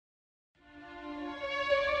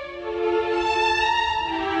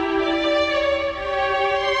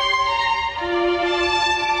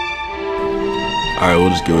Alright,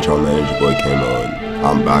 we'll just get with y'all, man. It's your boy Caymoh, and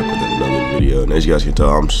I'm back with another video. And as you guys can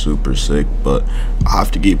tell, I'm super sick, but I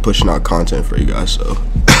have to keep pushing out content for you guys, so.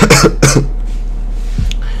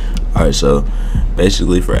 Alright, so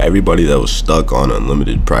basically for everybody that was stuck on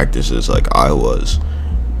unlimited practices like I was,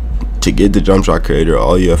 to get the Jumpshot creator,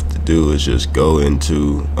 all you have to do is just go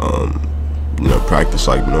into, practice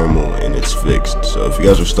like normal, and it's fixed. So if you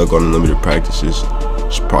guys are stuck on unlimited practices,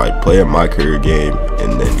 just probably play a mycareer game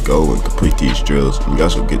and then go and complete these drills, and you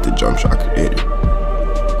guys will get the Jumpshot creator.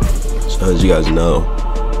 So as you guys know,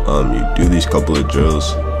 you do these couple of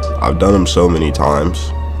drills. I've done them so many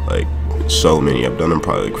times, like so many. I've done them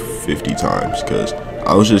probably like 50 times because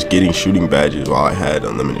I was just getting shooting badges while I had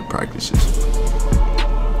unlimited practices.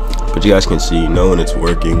 But you guys can see, when it's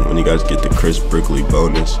working when you guys get the crisp prickly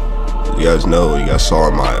bonus. You guys know, you guys saw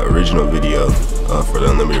in my original video for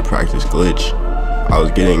the unlimited practice glitch, I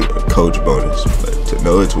was getting a coach bonus. But to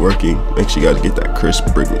know it's working, make sure you guys get that crisp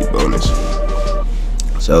prickly bonus.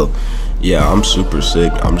 So yeah, I'm super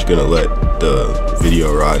sick. I'm just gonna let the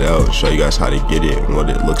video ride out and show you guys how to get it and what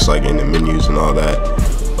it looks like in the menus and all that.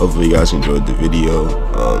 Hopefully you guys enjoyed the video.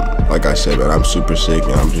 Like I said, man, I'm super sick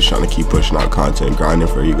and I'm just trying to keep pushing out content, grinding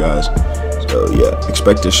for you guys. So yeah,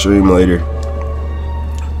 expect to stream later.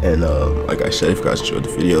 And like I said, if you guys enjoyed the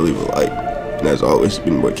video, leave a like. And as always, it's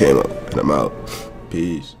been your boy Caymoh, and I'm out.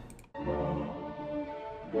 Peace.